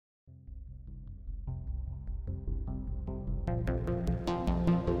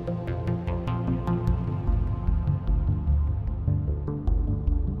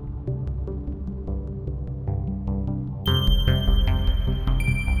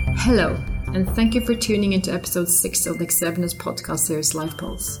Hello, and thank you for tuning into episode 6 of the Exevenus podcast series Life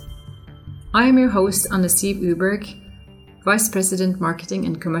Pulse. I am your host, Anna-Siv Uberg, Vice President Marketing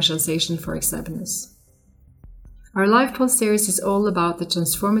and Commercialization for Exevenus. Our Life Pulse series is all about the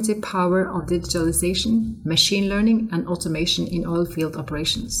transformative power of digitalization, machine learning, and automation in oilfield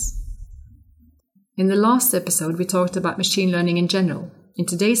operations. In the last episode, we talked about machine learning in general. In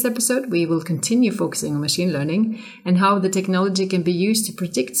today's episode, we will continue focusing on machine learning and how the technology can be used to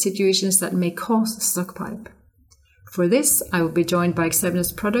predict situations that may cause stockpipe. For this, I will be joined by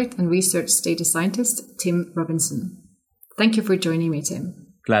Exevenus product and research data scientist, Tim Robinson. Thank you for joining me,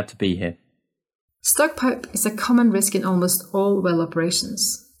 Tim. Glad to be here. Stockpipe is a common risk in almost all well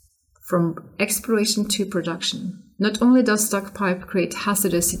operations, from exploration to production. Not only does stockpipe create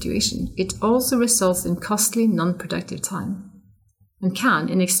hazardous situation, it also results in costly, non-productive time, and can,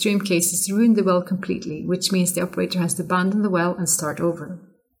 in extreme cases, ruin the well completely, which means the operator has to abandon the well and start over.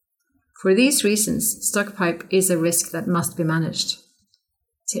 For these reasons, stockpipe is a risk that must be managed.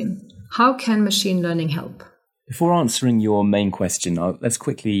 Tim, how can machine learning help? Before answering your main question, let's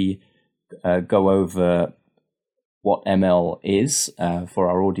quickly go over what ML is for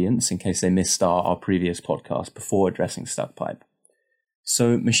our audience in case they missed our previous podcast before addressing stockpipe.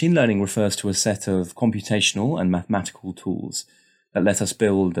 So machine learning refers to a set of computational and mathematical tools that let us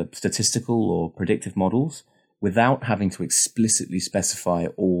build statistical or predictive models without having to explicitly specify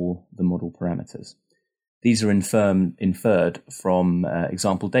all the model parameters. These are inferred from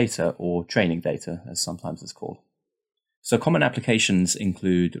example data or training data, as sometimes it's called. So common applications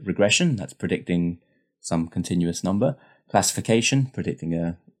include regression, that's predicting some continuous number, classification,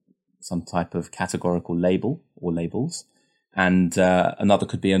 predicting some type of categorical label or labels, and another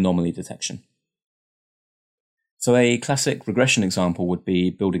could be anomaly detection. So a classic regression example would be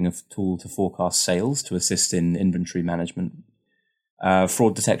building a tool to forecast sales to assist in inventory management.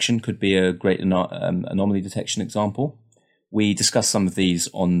 Fraud detection could be a great anomaly detection example. We discussed some of these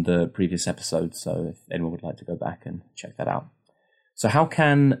on the previous episode, so if anyone would like to go back and check that out. So how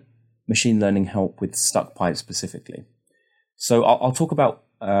can machine learning help with stockpipe specifically? So I'll talk about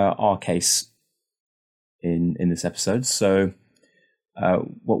our case in this episode. So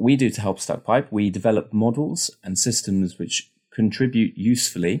what we do to help stockpipe, we develop models and systems which contribute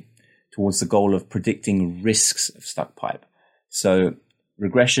usefully towards the goal of predicting risks of stockpipe. So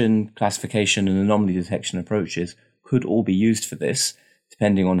regression, classification, and anomaly detection approaches could all be used for this,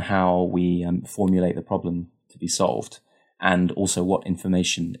 depending on how we formulate the problem to be solved, and also what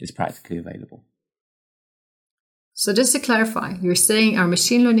information is practically available. So just to clarify, you're saying our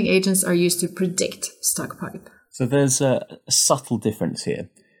machine learning agents are used to predict stockpipe. So there's a subtle difference here.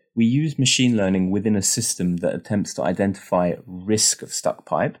 We use machine learning within a system that attempts to identify risk of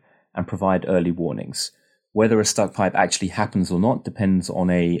stockpipe and provide early warnings. Whether a stockpipe actually happens or not depends on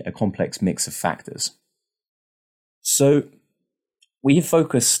a complex mix of factors. So we have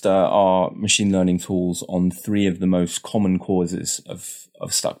focused our machine learning tools on three of the most common causes of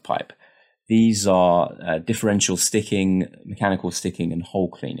stockpipe. These are differential sticking, mechanical sticking, and hole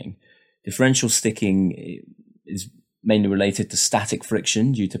cleaning. Differential sticking is mainly related to static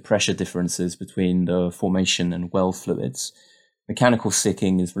friction due to pressure differences between the formation and well fluids. Mechanical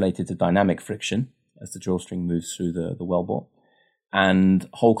sticking is related to dynamic friction as the drill string moves through the wellbore. And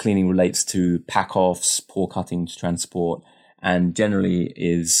hole cleaning relates to pack-offs, poor cuttings, transport, and generally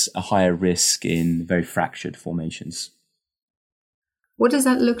is a higher risk in very fractured formations. What does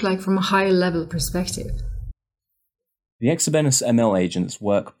that look like from a higher level perspective? The Exevenus ML agents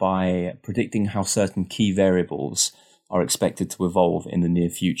work by predicting how certain key variables are expected to evolve in the near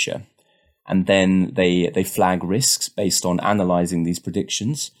future. And then they flag risks based on analyzing these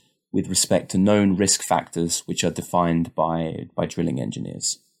predictions with respect to known risk factors which are defined by drilling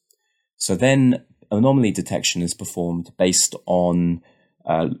engineers. So then anomaly detection is performed based on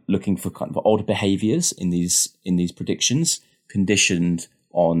looking for kind of odd behaviors in these predictions conditioned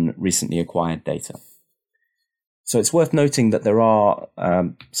on recently acquired data. So it's worth noting that there are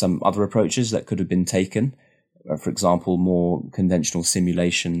some other approaches that could have been taken, for example, more conventional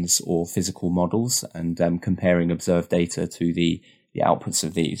simulations or physical models and comparing observed data to the outputs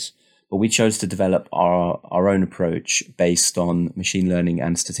of these. But we chose to develop our own approach based on machine learning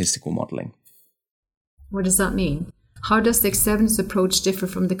and statistical modeling. What does that mean? How does the Exevenus approach differ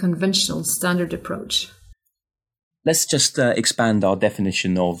from the conventional standard approach? Let's just expand our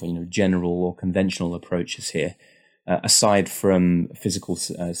definition of general or conventional approaches here. Aside from physical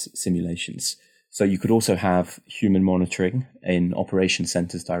simulations. So you could also have human monitoring in operation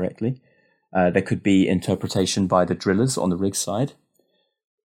centers directly. There could be interpretation by the drillers on the rig side.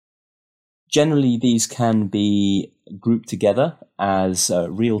 Generally, these can be grouped together as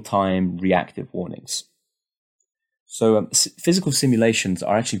real-time reactive warnings. So physical simulations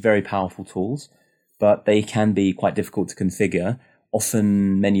are actually very powerful tools, but they can be quite difficult to configure.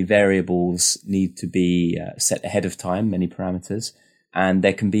 Often many variables need to be set ahead of time, many parameters, and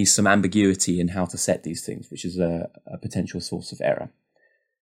there can be some ambiguity in how to set these things, which is a potential source of error.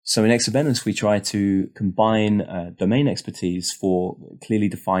 So in Exabenos, we try to combine domain expertise for clearly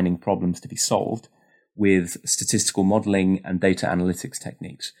defining problems to be solved with statistical modeling and data analytics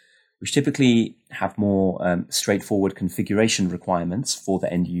techniques, which typically have more straightforward configuration requirements for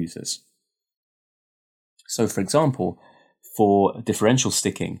the end users. So for example, for differential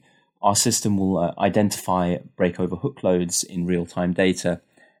sticking, our system will identify breakover hook loads in real-time data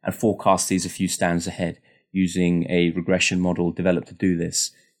and forecast these a few stands ahead using a regression model developed to do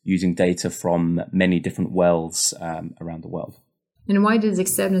this, using data from many different wells around the world. And why did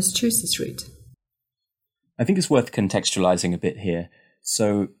Exabenos choose this route? I think it's worth contextualizing a bit here.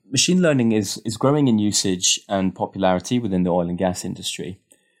 So machine learning is growing in usage and popularity within the oil and gas industry.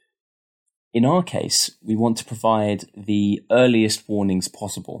 In our case, we want to provide the earliest warnings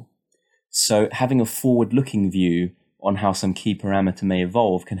possible. So having a forward-looking view on how some key parameter may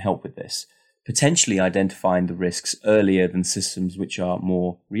evolve can help with this, potentially identifying the risks earlier than systems which are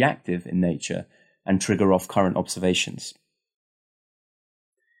more reactive in nature and trigger off current observations.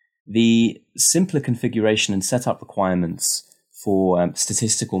 The simpler configuration and setup requirements for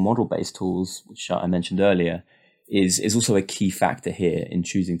statistical model-based tools, which I mentioned earlier, is also a key factor here in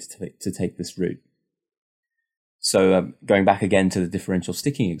choosing to take this route. So going back again to the differential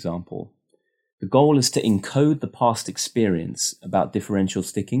sticking example, the goal is to encode the past experience about differential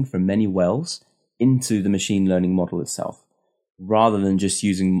sticking from many wells into the machine learning model itself, rather than just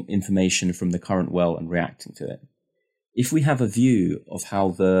using information from the current well and reacting to it. If we have a view of how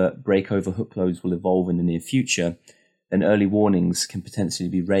the breakover hook loads will evolve in the near future, then early warnings can potentially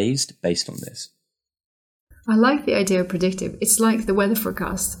be raised based on this. I like the idea of predictive. It's like the weather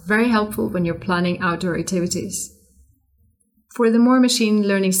forecast, very helpful when you're planning outdoor activities. For the more machine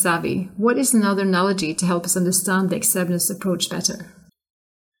learning savvy, what is another analogy to help us understand the Exabenos approach better?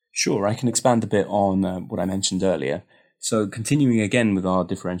 Sure, I can expand a bit on what I mentioned earlier. So continuing again with our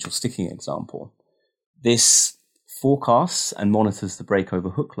differential sticking example, this forecasts and monitors the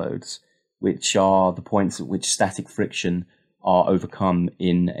breakover hook loads, which are the points at which static friction are overcome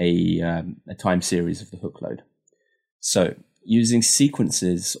in a time series of the hook load. So using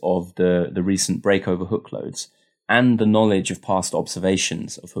sequences of the recent breakover hook loads and the knowledge of past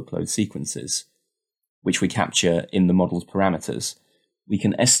observations of hook load sequences, which we capture in the model's parameters, we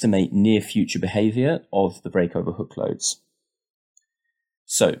can estimate near future behavior of the breakover hook loads.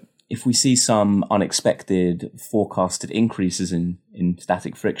 So if we see some unexpected forecasted increases in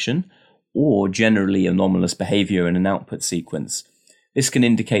static friction, or generally anomalous behavior in an output sequence, this can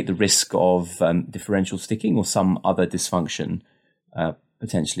indicate the risk of differential sticking or some other dysfunction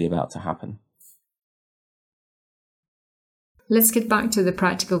potentially about to happen. Let's get back to the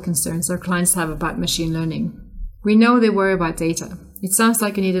practical concerns our clients have about machine learning. We know they worry about data. It sounds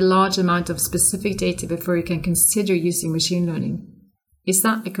like you need a large amount of specific data before you can consider using machine learning. Is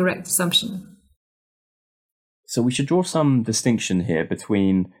that a correct assumption? So we should draw some distinction here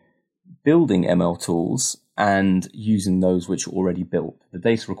between building ML tools and using those which are already built. The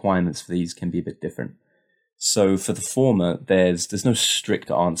data requirements for these can be a bit different. So for the former, there's no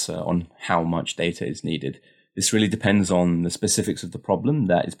strict answer on how much data is needed. This really depends on the specifics of the problem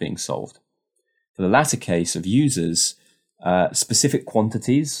that is being solved. For the latter case of users, specific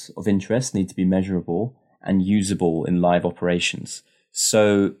quantities of interest need to be measurable and usable in live operations.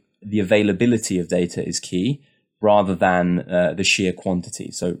 So the availability of data is key rather than the sheer quantity,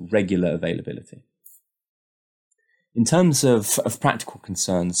 so regular availability. In terms of practical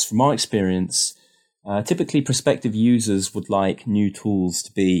concerns, from our experience, typically prospective users would like new tools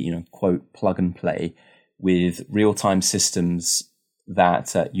to be, quote, plug and play with real-time systems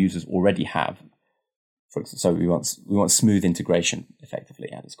that users already have. So we want smooth integration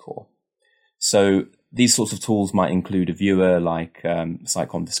effectively at its core. So these sorts of tools might include a viewer like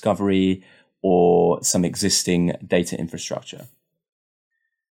Sitecom Discovery or some existing data infrastructure.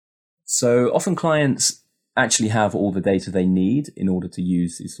 So often clients actually have all the data they need in order to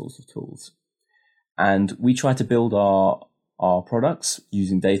use these sorts of tools. And we try to build our products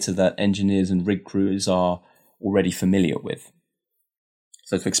using data that engineers and rig crews are already familiar with.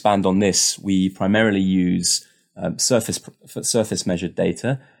 So to expand on this, we primarily use surface measured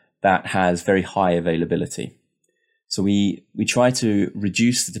data that has very high availability. So we try to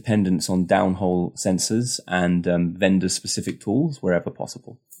reduce the dependence on downhole sensors and vendor-specific tools wherever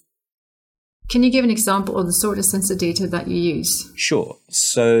possible. Can you give an example of the sort of sensor data that you use? Sure.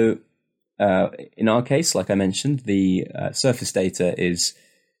 So in our case, like I mentioned, the surface data is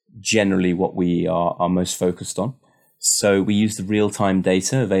generally what we are most focused on. So we use the real-time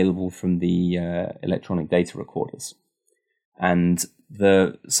data available from the electronic data recorders. And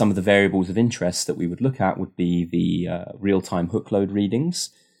some of the variables of interest that we would look at would be the real-time hook load readings,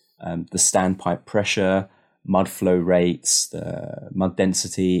 the standpipe pressure, mud flow rates, the mud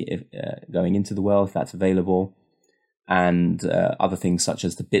density going into the well, if that's available, and other things such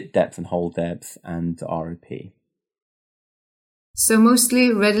as the bit depth and hole depth and ROP. So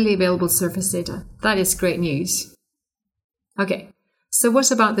mostly readily available surface data. That is great news. Okay, so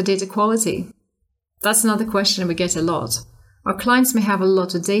what about the data quality? That's another question we get a lot. Our clients may have a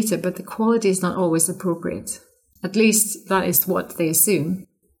lot of data, but the quality is not always appropriate. At least that is what they assume.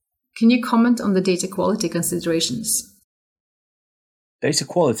 Can you comment on the data quality considerations? Data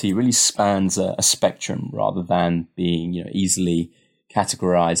quality really spans a spectrum rather than being easily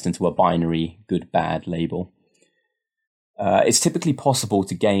categorized into a binary good-bad label. It's typically possible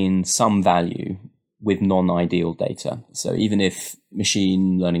to gain some value with non-ideal data. So even if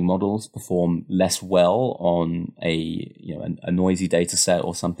machine learning models perform less well on a noisy data set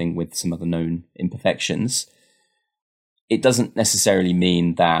or something with some other known imperfections, it doesn't necessarily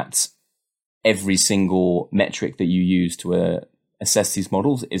mean that every single metric that you use to assess these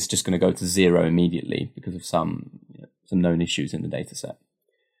models is just going to go to zero immediately because of some known issues in the data set.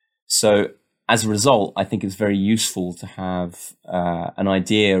 So as a result, I think it's very useful to have an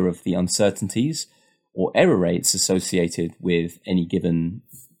idea of the uncertainties or error rates associated with any given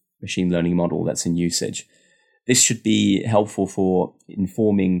machine learning model that's in usage. This should be helpful for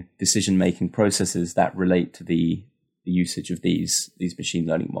informing decision-making processes that relate to the usage of these machine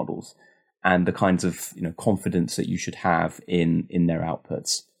learning models and the kinds of confidence that you should have in their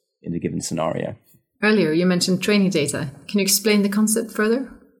outputs in a given scenario. Earlier, you mentioned training data. Can you explain the concept further?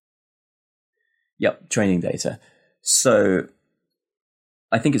 Yep, training data. So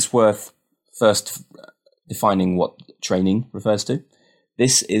I think it's worth first defining what training refers to.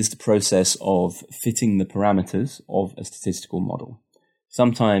 This is the process of fitting the parameters of a statistical model.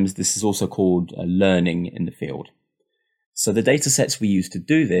 Sometimes this is also called learning in the field. So the data sets we use to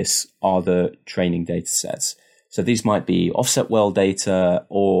do this are the training data sets. So these might be offset well data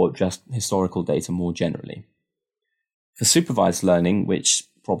or just historical data more generally. For supervised learning, which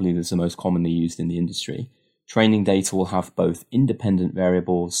probably is the most commonly used in the industry, training data will have both independent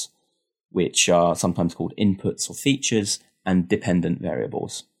variables, which are sometimes called inputs or features, and dependent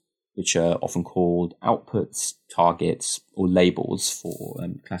variables, which are often called outputs, targets, or labels for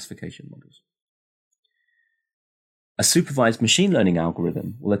classification models. A supervised machine learning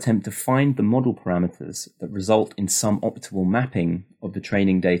algorithm will attempt to find the model parameters that result in some optimal mapping of the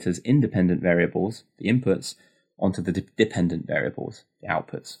training data's independent variables, the inputs, onto the dependent variables, the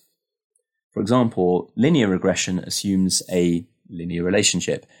outputs. For example, linear regression assumes a linear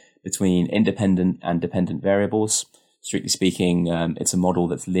relationship between independent and dependent variables. Strictly speaking, it's a model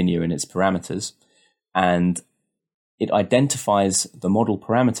that's linear in its parameters, and it identifies the model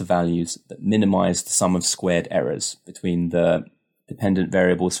parameter values that minimize the sum of squared errors between the dependent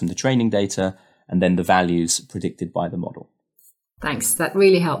variables from the training data and then the values predicted by the model. Thanks, that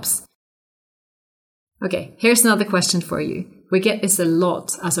really helps. Okay, here's another question for you. We get this a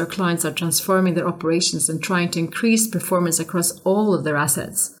lot as our clients are transforming their operations and trying to increase performance across all of their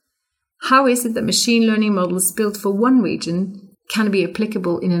assets. How is it that machine learning models built for one region can be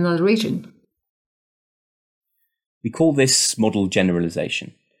applicable in another region? We call this model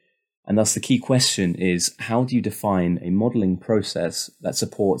generalization. And thus the key question is, how do you define a modeling process that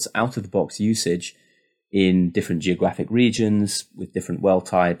supports out-of-the-box usage in different geographic regions, with different well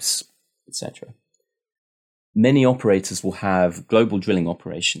types, etc.? Many operators will have global drilling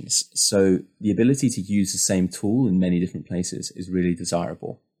operations, so the ability to use the same tool in many different places is really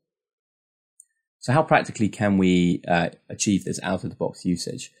desirable. So how practically can we achieve this out-of-the-box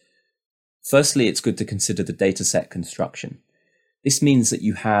usage? Firstly, it's good to consider the dataset construction. This means that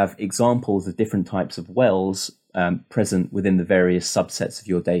you have examples of different types of wells present within the various subsets of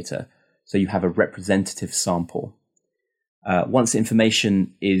your data, so you have a representative sample. Once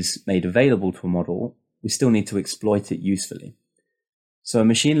information is made available to a model, we still need to exploit it usefully. So a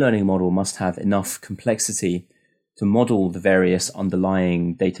machine learning model must have enough complexity to model the various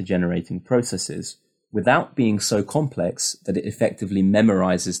underlying data generating processes without being so complex that it effectively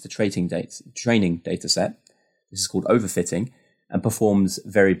memorizes the training data set. This is called overfitting, and performs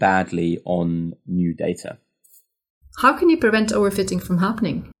very badly on new data. How can you prevent overfitting from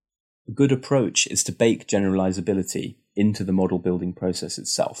happening? A good approach is to bake generalizability into the model building process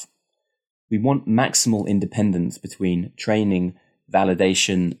itself. We want maximal independence between training,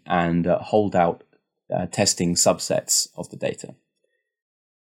 validation, and holdout testing subsets of the data.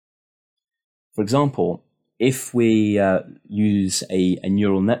 For example, if we use a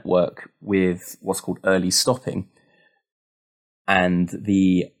neural network with what's called early stopping, and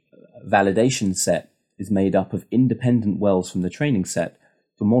the validation set is made up of independent wells from the training set,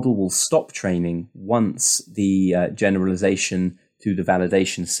 the model will stop training once the generalization to the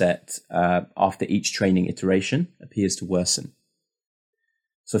validation set after each training iteration appears to worsen.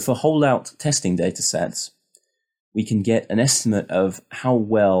 So for holdout testing data sets, we can get an estimate of how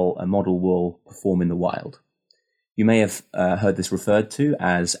well a model will perform in the wild. You may have heard this referred to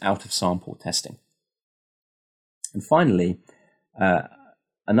as out-of-sample testing. And finally,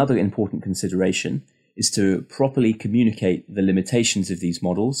 another important consideration is to properly communicate the limitations of these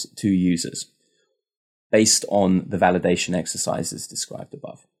models to users based on the validation exercises described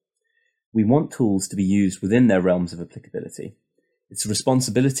above. We want tools to be used within their realms of applicability. It's a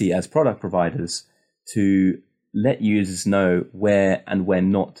responsibility as product providers to let users know where and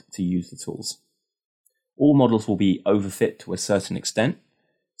when not to use the tools. All models will be overfit to a certain extent,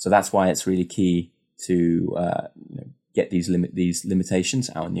 so that's why it's really key to get these limitations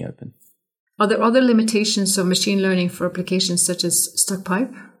out in the open. Are there other limitations of machine learning for applications such as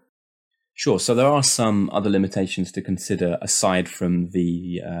stockpipe? Sure. So there are some other limitations to consider aside from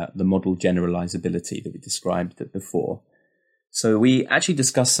the model generalizability that we described before. So we actually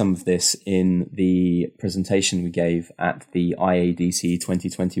discussed some of this in the presentation we gave at the IADC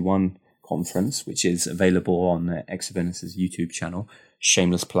 2021 conference, which is available on Exabenis's YouTube channel.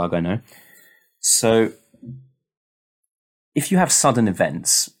 Shameless plug, I know. So if you have sudden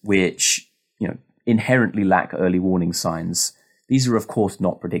events which inherently lack early warning signs, these are of course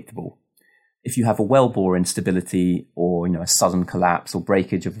not predictable. If you have a wellbore instability or a sudden collapse or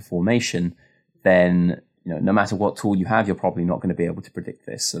breakage of a formation, then no matter what tool you have, you're probably not going to be able to predict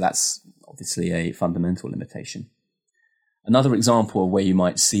this. So that's obviously a fundamental limitation. Another example of where you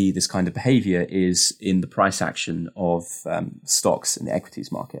might see this kind of behavior is in the price action of stocks in the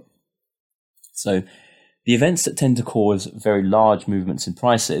equities market. So the events that tend to cause very large movements in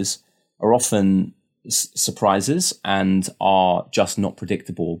prices are often surprises and are just not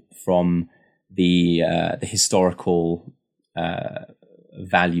predictable from the historical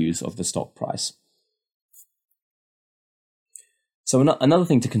values of the stock price. So another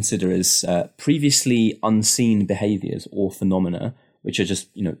thing to consider is previously unseen behaviors or phenomena, which are just,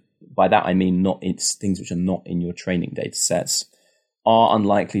 by that I mean it's things which are not in your training data sets, are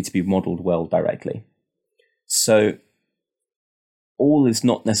unlikely to be modeled well directly. So all is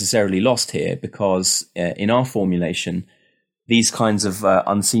not necessarily lost here because in our formulation, these kinds of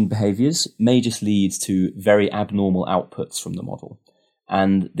unseen behaviors may just lead to very abnormal outputs from the model.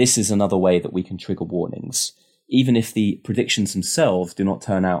 And this is another way that we can trigger warnings, even if the predictions themselves do not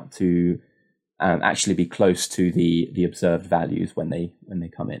turn out to actually be close to the observed values when they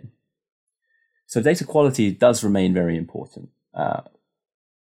come in. So data quality does remain very important.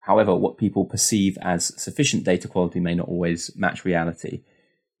 However, what people perceive as sufficient data quality may not always match reality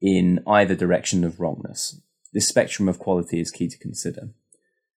in either direction of wrongness. This spectrum of quality is key to consider.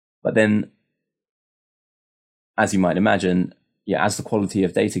 But then, as you might imagine, as the quality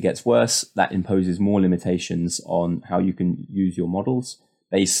of data gets worse, that imposes more limitations on how you can use your models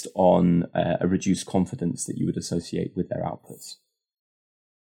based on a reduced confidence that you would associate with their outputs.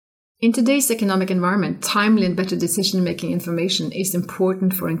 In today's economic environment, timely and better decision-making information is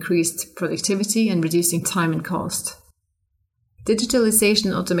important for increased productivity and reducing time and cost. Digitalization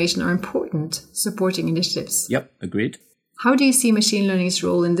and automation are important, supporting initiatives. Yep, agreed. How do you see machine learning's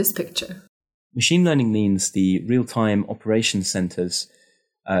role in this picture? Machine learning means the real-time operations centers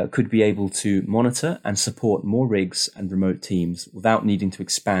could be able to monitor and support more rigs and remote teams without needing to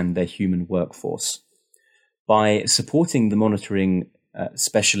expand their human workforce. By supporting the monitoring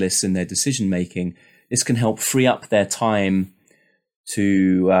specialists in their decision-making, this can help free up their time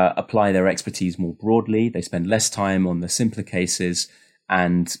to apply their expertise more broadly. They spend less time on the simpler cases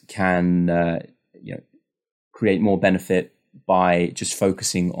and can create more benefit by just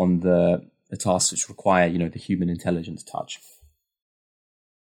focusing on the tasks which require the human intelligence touch.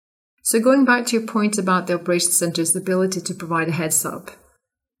 So going back to your point about the operations center's ability to provide a heads up,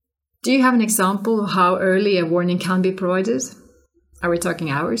 do you have an example of how early a warning can be provided? Are we talking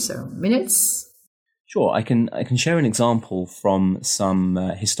hours or minutes? Sure, I can share an example from some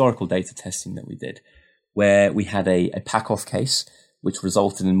historical data testing that we did, where we had a pack-off case which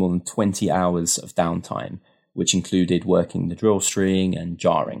resulted in more than 20 hours of downtime, which included working the drill string and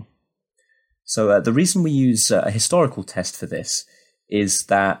jarring. So the reason we use a historical test for this is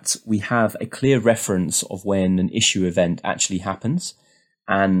that we have a clear reference of when an issue event actually happens,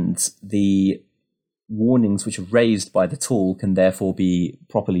 and the warnings which are raised by the tool can therefore be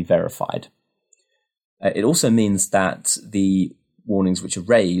properly verified. It also means that the warnings which are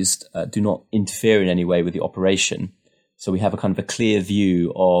raised do not interfere in any way with the operation. So we have a kind of a clear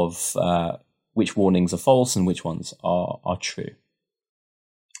view of which warnings are false and which ones are true,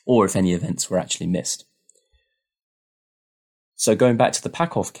 or if any events were actually missed. So going back to the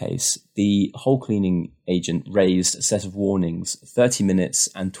Packoff case, the hole cleaning agent raised a set of warnings 30 minutes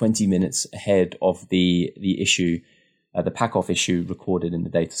and 20 minutes ahead of the issue, the Packoff issue recorded in the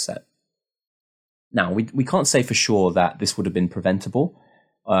dataset. Now, we can't say for sure that this would have been preventable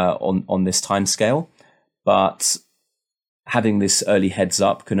on this timescale, but having this early heads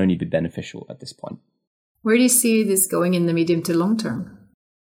up can only be beneficial at this point. Where do you see this going in the medium to long term?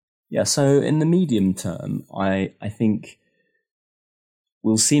 Yeah, so in the medium term, I think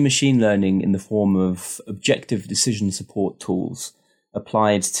we'll see machine learning in the form of objective decision support tools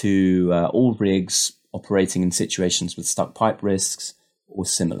applied to all rigs operating in situations with stuck pipe risks or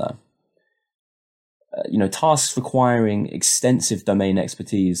similar. Tasks requiring extensive domain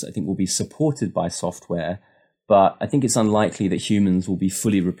expertise, I think, will be supported by software, but I think it's unlikely that humans will be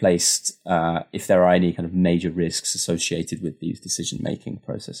fully replaced if there are any kind of major risks associated with these decision-making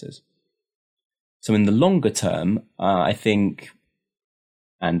processes. So in the longer term, I think,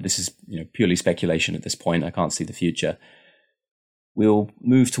 and this is purely speculation at this point, I can't see the future, we'll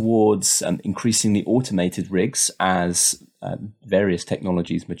move towards increasingly automated rigs as various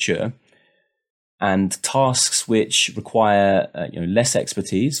technologies mature, and tasks which require less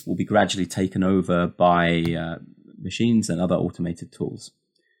expertise will be gradually taken over by machines and other automated tools.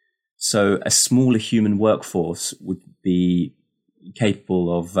 So a smaller human workforce would be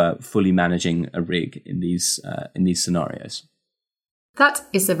capable of fully managing a rig in these scenarios. That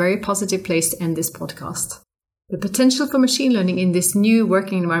is a very positive place to end this podcast. The potential for machine learning in this new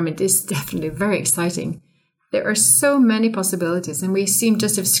working environment is definitely very exciting. There are so many possibilities, and we seem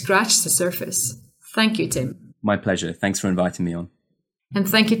just to have scratched the surface. Thank you, Tim. My pleasure. Thanks for inviting me on. And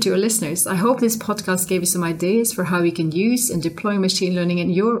thank you to our listeners. I hope this podcast gave you some ideas for how you can use and deploy machine learning in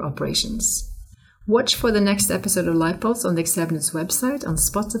your operations. Watch for the next episode of LifePulse on the Exabenus website, on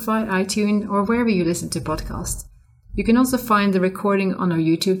Spotify, iTunes, or wherever you listen to podcasts. You can also find the recording on our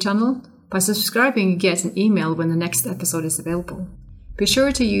YouTube channel. By subscribing, you get an email when the next episode is available. Be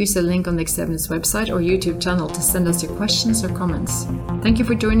sure to use the link on the Exabenus website or YouTube channel to send us your questions or comments. Thank you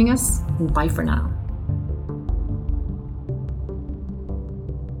for joining us, and bye for now.